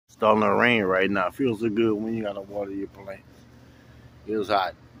Starting to rain right now. Feels so good when you gotta water your plants. It was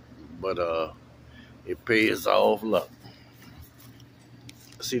hot, but it pays off. Look,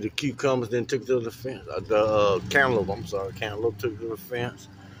 see the cucumbers then took to the fence. The cantaloupe, I'm sorry, cantaloupe took to the fence.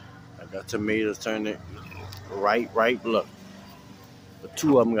 I got tomatoes turning right. Look, the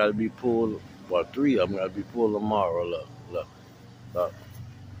two of them got to be pulled. Well, three of them got to be pulled tomorrow. Look,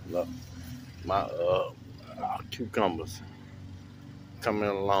 look. My cucumbers coming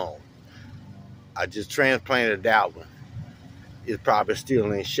along. I just transplanted that one. It's probably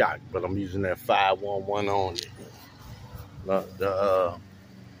still in shock, but I'm using that 511 on it. Look, the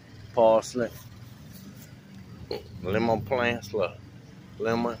parsley, lemon plants, look,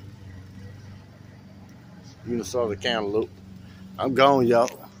 lemon. You saw the cantaloupe. I'm gone, y'all.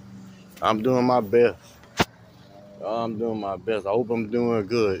 I'm doing my best. I'm doing my best. I hope I'm doing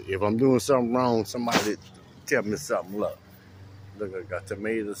good. If I'm doing something wrong, somebody tell me something. Look, I got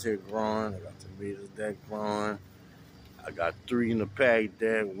tomatoes here growing. I got tomatoes there growing. I got three in the pack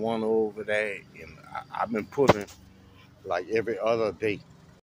there, one over there, and I've been pulling like every other day.